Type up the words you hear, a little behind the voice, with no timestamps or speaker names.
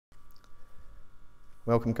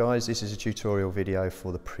Welcome guys, this is a tutorial video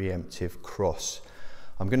for the preemptive cross.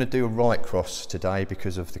 I'm going to do a right cross today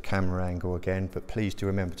because of the camera angle again, but please do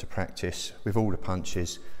remember to practice with all the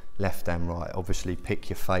punches, left and right. Obviously pick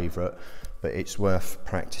your favourite, but it's worth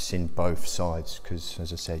practicing both sides because,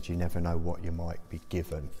 as I said, you never know what you might be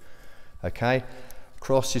given. Okay,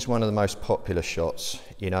 cross is one of the most popular shots.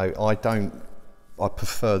 You know, I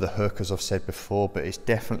prefer the hook, as I've said before, but it's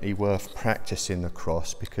definitely worth practicing the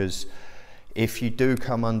cross because if you do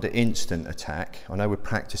come under instant attack, I know we're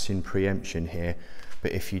practicing preemption here,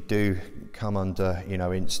 but if you do come under, you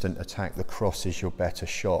know, instant attack, the cross is your better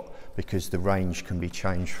shot because the range can be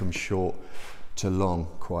changed from short to long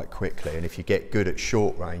quite quickly. And if you get good at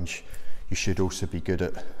short range, you should also be good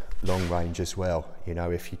at long range as well. You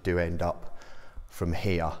know, if you do end up from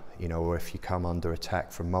here, you know, or if you come under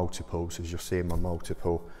attack from multiples, as you'll see in my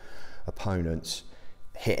multiple opponents,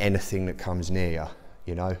 hit anything that comes near,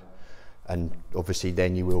 you know. And obviously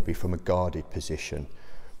then you will be from a guarded position.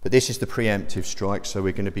 But this is the preemptive strike, so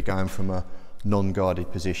we're going to be going from a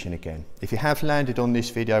non-guarded position again. If you have landed on this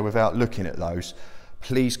video without looking at those,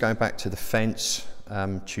 please go back to the fence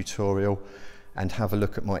tutorial and have a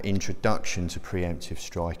look at my introduction to preemptive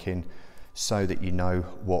striking so that you know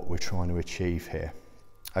what we're trying to achieve here.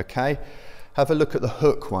 Okay, have a look at the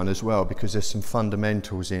hook one as well because there's some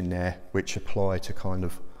fundamentals in there which apply to kind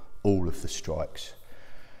of all of the strikes.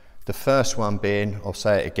 The first one being, I'll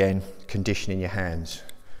say it again, conditioning your hands.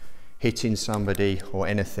 Hitting somebody or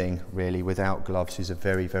anything really without gloves is a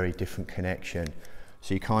very, very different connection.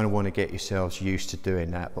 So you kind of want to get yourselves used to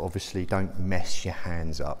doing that, but obviously don't mess your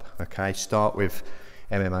hands up, okay? Start with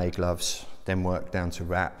MMA gloves, then work down to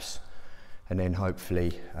wraps, and then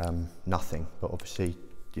hopefully nothing, but obviously,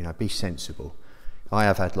 you know, be sensible. I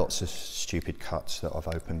have had lots of stupid cuts that I've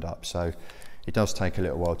opened up, so it does take a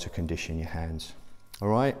little while to condition your hands. All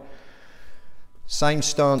right, same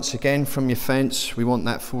stance again from your fence. We want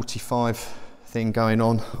that 45 thing going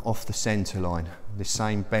on off the center line, the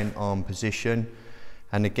same bent arm position.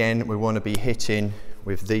 And again, we want to be hitting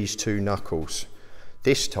with these two knuckles,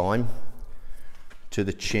 this time to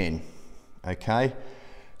the chin, okay?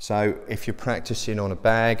 So if you're practicing on a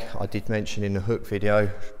bag, I did mention in the hook video,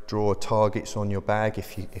 draw targets on your bag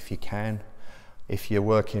if you can. If you're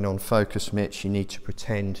working on focus mitts, you need to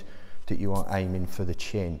pretend that you are aiming for the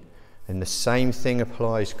chin. And the same thing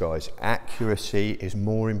applies, guys. Accuracy is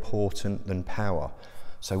more important than power.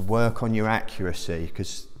 So work on your accuracy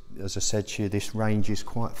because, as I said to you, this range is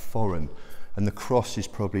quite foreign and the cross is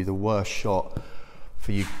probably the worst shot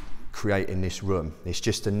for you creating this room. It's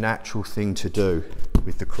just a natural thing to do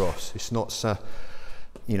with the cross. It's not so,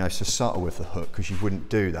 you know, so subtle with the hook because you wouldn't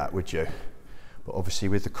do that, would you? But obviously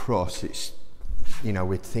with the cross, it's, you know,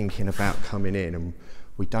 we're thinking about coming in and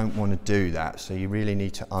we don't want to do that, so you really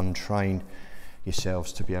need to untrain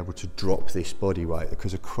yourselves to be able to drop this body weight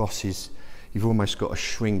because a cross is, you've almost got to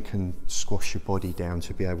shrink and squash your body down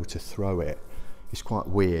to be able to throw it. It's quite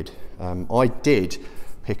weird. I did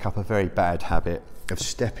pick up a very bad habit of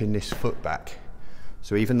stepping this foot back.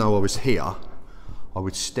 So even though I was here, I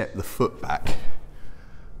would step the foot back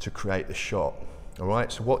to create the shot. All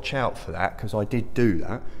right, so watch out for that because I did do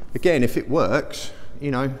that. Again, if it works,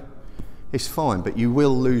 you know, it's fine, but you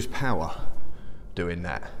will lose power doing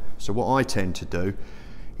that. So what I tend to do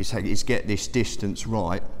is get this distance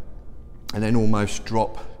right and then almost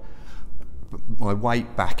drop my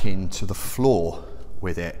weight back into the floor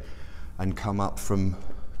with it and come up from,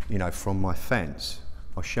 you know, from my fence.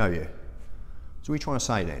 I'll show you. So what are we trying to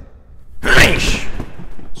say then?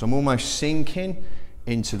 So I'm almost sinking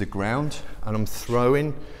into the ground and I'm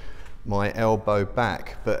throwing my elbow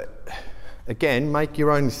back, but again, make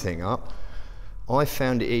your own thing up. I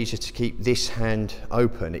found it easier to keep this hand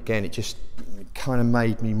open. Again, it just kind of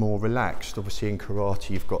made me more relaxed. Obviously in karate,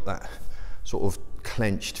 you've got that sort of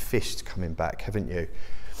clenched fist coming back, haven't you?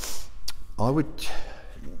 I would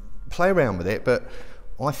play around with it, but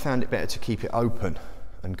I found it better to keep it open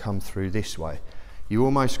and come through this way. You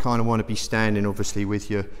almost kind of want to be standing, obviously,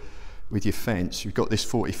 with your fence. You've got this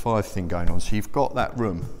 45 thing going on, so you've got that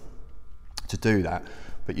room to do that,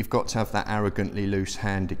 but you've got to have that arrogantly loose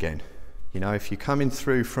hand again. You know, if you're coming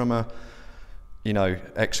through from a, you know,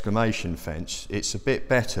 exclamation fence, it's a bit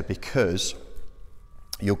better because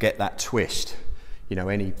you'll get that twist. You know,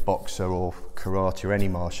 any boxer or karate or any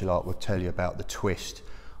martial art will tell you about the twist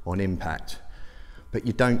on impact, but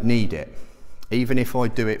you don't need it. Even if I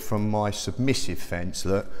do it from my submissive fence,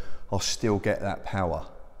 look, I'll still get that power.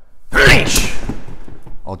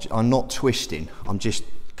 I'm not twisting, I'm just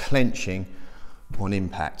clenching on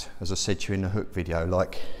impact. As I said to you in the hook video,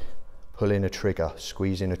 like pulling a trigger,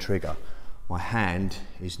 squeezing a trigger. My hand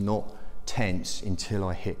is not tense until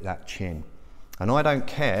I hit that chin. And I don't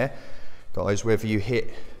care, guys, whether you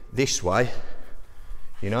hit this way,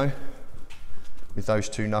 you know, with those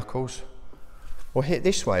two knuckles, or hit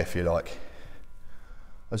this way if you like.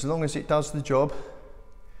 As long as it does the job,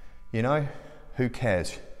 you know, who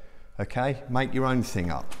cares? Okay, make your own thing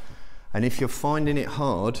up. And if you're finding it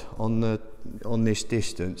hard on this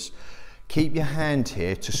distance, keep your hand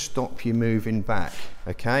here to stop you moving back.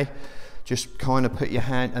 Okay, just kind of put your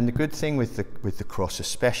hand. And the good thing with the cross,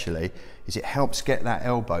 especially, is it helps get that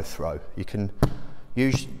elbow throw. You can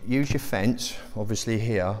use your fence. Obviously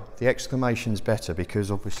here, the exclamation's better because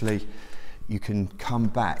obviously you can come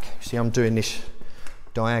back. See, I'm doing this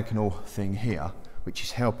diagonal thing here, which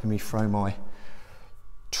is helping me throw my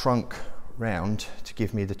trunk round to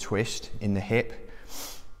give me the twist in the hip,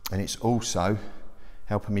 and it's also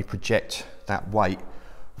helping me project that weight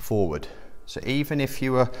forward. So even if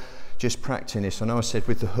you were just practicing this, I know I said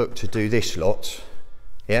with the hook to do this lot,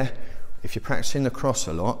 yeah? If you're practicing the cross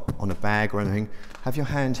a lot on a bag or anything, have your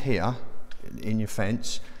hand here in your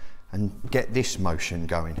fence and get this motion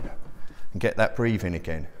going and get that breathing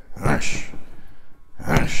again. Ash,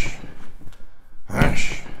 ash,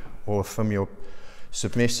 ash. Or from your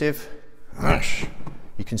submissive, ash.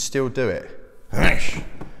 You can still do it. Ash.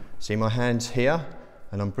 See my hands here,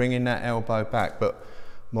 and I'm bringing that elbow back, but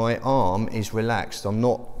my arm is relaxed. I'm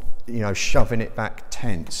not, you know, shoving it back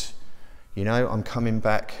tense. You know, I'm coming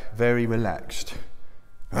back very relaxed.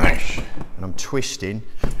 Ash. And I'm twisting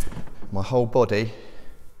my whole body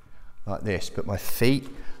like this, but my feet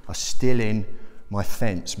are still in my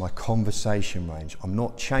fence, my conversation range. I'm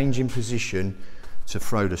not changing position to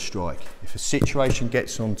throw the strike. If a situation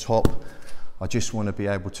gets on top, I just want to be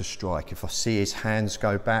able to strike. If I see his hands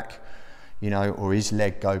go back, you know, or his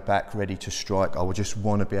leg go back ready to strike, I will just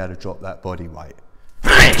want to be able to drop that body weight.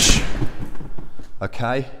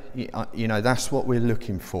 Okay, you know, that's what we're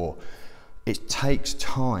looking for. It takes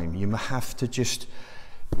time. You have to just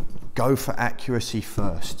go for accuracy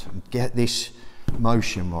first. Get this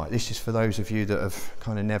motion right. This is for those of you that have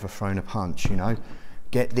kind of never thrown a punch, you know.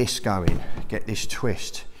 Get this going, get this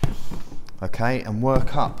twist, okay, and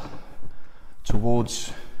work up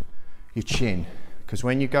towards your chin, because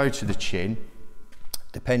when you go to the chin,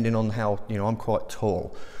 depending on how, you know, I'm quite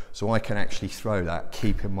tall, so I can actually throw that,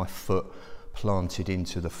 keeping my foot planted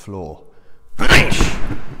into the floor.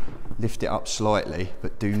 Lift it up slightly,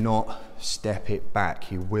 but do not step it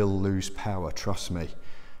back. You will lose power, trust me,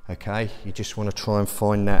 okay? You just want to try and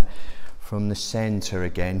find that from the center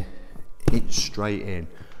again, hit straight in,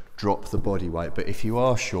 drop the body weight. But if you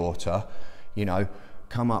are shorter, you know,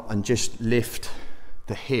 come up and just lift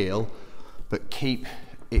the heel, but keep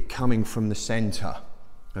it coming from the center,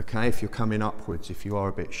 okay? If you're coming upwards, if you are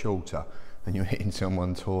a bit shorter and you're hitting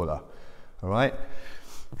someone taller, all right?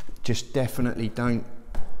 Just definitely don't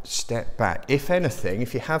step back. If anything,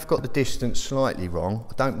 if you have got the distance slightly wrong,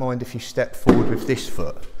 I don't mind if you step forward with this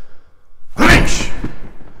foot,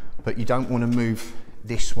 but you don't want to move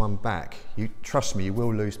this one back. You trust me, you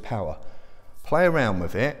will lose power. Play around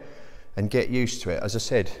with it and get used to it. As I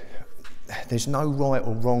said, there's no right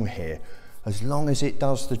or wrong here. As long as it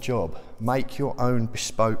does the job, make your own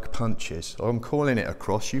bespoke punches. I'm calling it a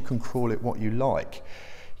cross, you can call it what you like.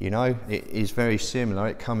 You know, it is very similar,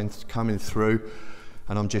 it coming through,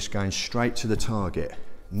 and I'm just going straight to the target.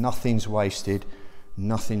 Nothing's wasted,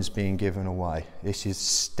 nothing's being given away. This is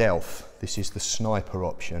stealth, this is the sniper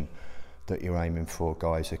option that you're aiming for,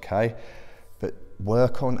 guys, okay? But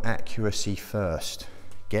work on accuracy first.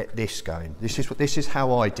 Get this going. This is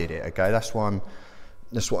how I did it, okay? That's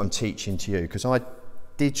what I'm teaching to you, because I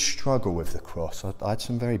did struggle with the cross. I had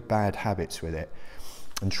some very bad habits with it,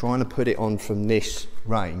 and trying to put it on from this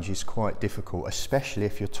range is quite difficult, especially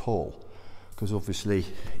if you're tall, because obviously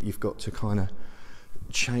you've got to kind of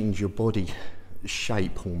change your body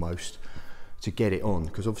shape almost to get it on,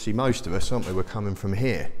 because obviously most of us, aren't we, we're coming from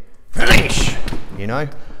here, you know,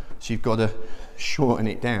 so you've got to shorten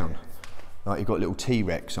it down, like you've got little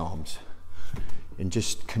T-Rex arms, and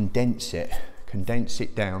just condense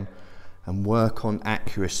it down and work on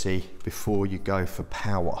accuracy before you go for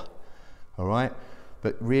power, all right?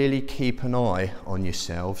 But really keep an eye on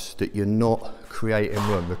yourselves that you're not creating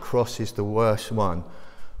room. The cross is the worst one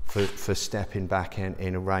for stepping back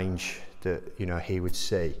in a range that, you know, he would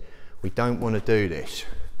see. We don't want to do this.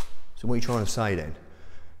 So what are you trying to say then?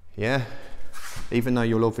 Yeah? Even though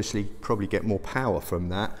you'll obviously probably get more power from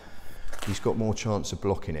that, he's got more chance of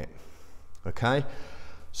blocking it, okay?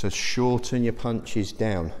 So shorten your punches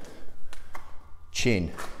down.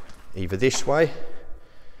 Chin, either this way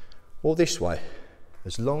or this way.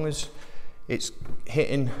 As long as it's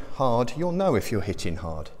hitting hard, you'll know if you're hitting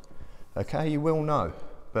hard. okay? You will know,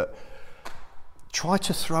 but try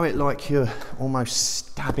to throw it like you're almost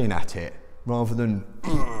stabbing at it, rather than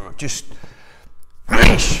just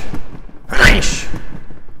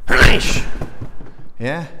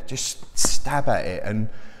yeah, just stab at it and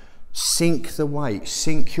sink the weight,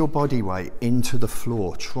 sink your body weight into the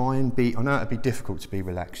floor. Try and be, I know it'd be difficult to be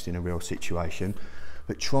relaxed in a real situation,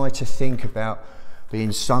 but try to think about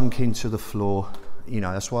being sunk into the floor. You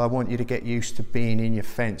know, that's why I want you to get used to being in your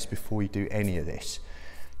fence before you do any of this.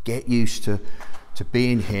 Get used to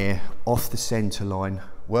being here off the center line.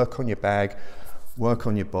 Work on your bag, work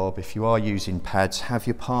on your bob. If you are using pads, have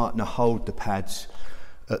your partner hold the pads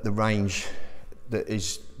at the range that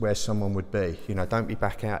is where someone would be. You know, don't be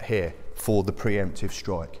back out here for the preemptive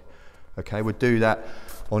strike. Okay, we'll do that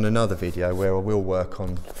on another video where I will work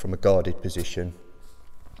on from a guarded position.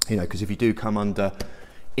 You know, because if you do come under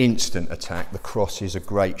instant attack, the cross is a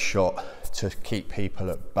great shot to keep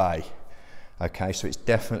people at bay. Okay, so it's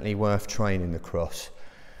definitely worth training the cross.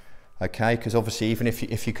 Okay, because obviously even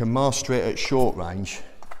if you can master it at short range,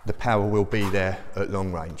 the power will be there at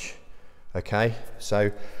long range. Okay,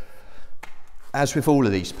 so as with all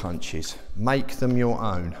of these punches, make them your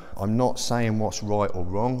own. I'm not saying what's right or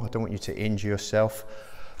wrong. I don't want you to injure yourself,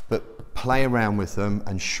 but play around with them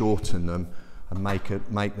and shorten them and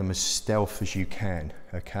make them as stealth as you can,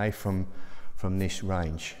 okay, from this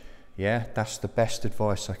range. Yeah, that's the best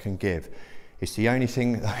advice I can give. It's the only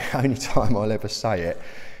time I'll ever say it.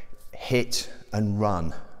 Hit and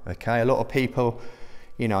run, okay? A lot of people,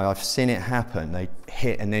 you know, I've seen it happen. They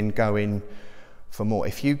hit and then go in for more.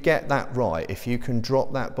 If you get that right, if you can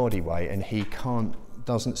drop that body weight and he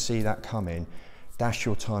doesn't see that coming, that's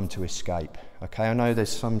your time to escape, okay? I know there's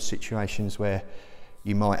some situations where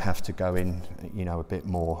you might have to go in, you know, a bit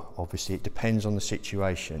more. Obviously, it depends on the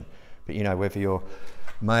situation. But, you know, whether you're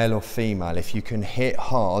male or female, if you can hit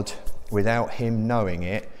hard without him knowing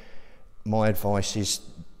it, my advice is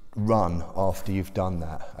run after you've done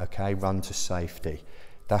that, okay? Run to safety.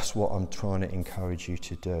 That's what I'm trying to encourage you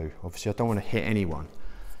to do. Obviously, I don't want to hit anyone.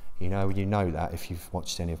 You know that if you've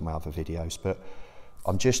watched any of my other videos, but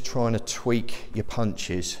I'm just trying to tweak your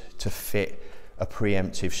punches to fit a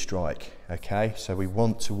preemptive strike, okay? So we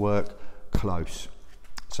want to work close.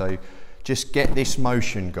 So just get this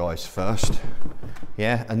motion, guys, first,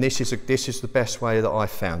 yeah? And this is the best way that I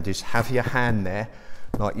found, is have your hand there,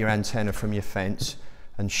 like your antenna from your fence,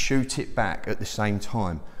 and shoot it back at the same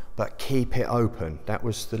time, but keep it open. That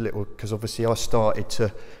was the little, because obviously I started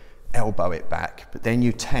to elbow it back, but then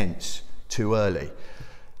you tense too early.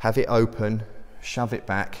 Have it open, shove it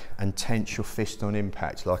back, and tense your fist on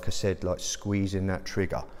impact, like I said, like squeezing that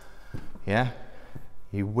trigger, yeah?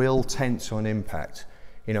 You will tense on impact.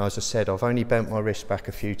 You know, as I said, I've only bent my wrist back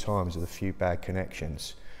a few times with a few bad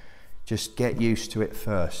connections. Just get used to it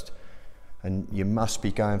first. And you must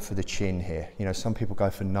be going for the chin here. You know, some people go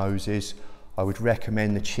for noses. I would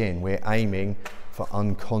recommend the chin. We're aiming for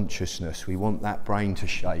unconsciousness. We want that brain to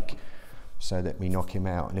shake so that we knock him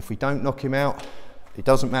out. And if we don't knock him out, it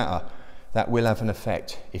doesn't matter. That will have an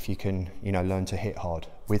effect if you can, you know, learn to hit hard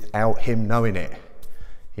without him knowing it.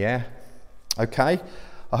 Yeah? Okay.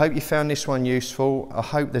 I hope you found this one useful. I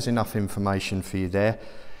hope there's enough information for you there.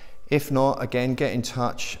 If not, again, get in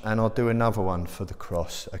touch and I'll do another one for the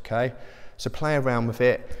cross, okay? So play around with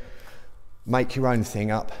it, make your own thing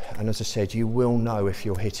up, and as I said, you will know if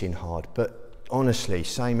you're hitting hard. But honestly,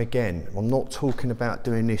 same again, I'm not talking about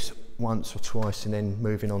doing this once or twice and then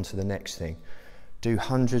moving on to the next thing. Do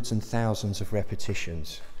hundreds and thousands of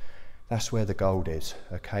repetitions. That's where the gold is,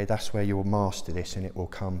 okay? That's where you'll master this and it will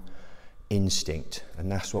come instinct, and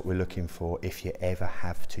that's what we're looking for if you ever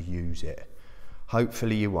have to use it.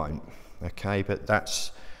 Hopefully you won't, okay? But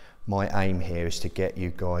that's my aim here, is to get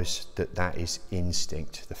you guys that is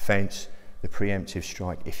instinct. The fence, the preemptive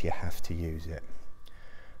strike, if you have to use it.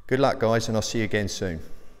 Good luck, guys, and I'll see you again soon.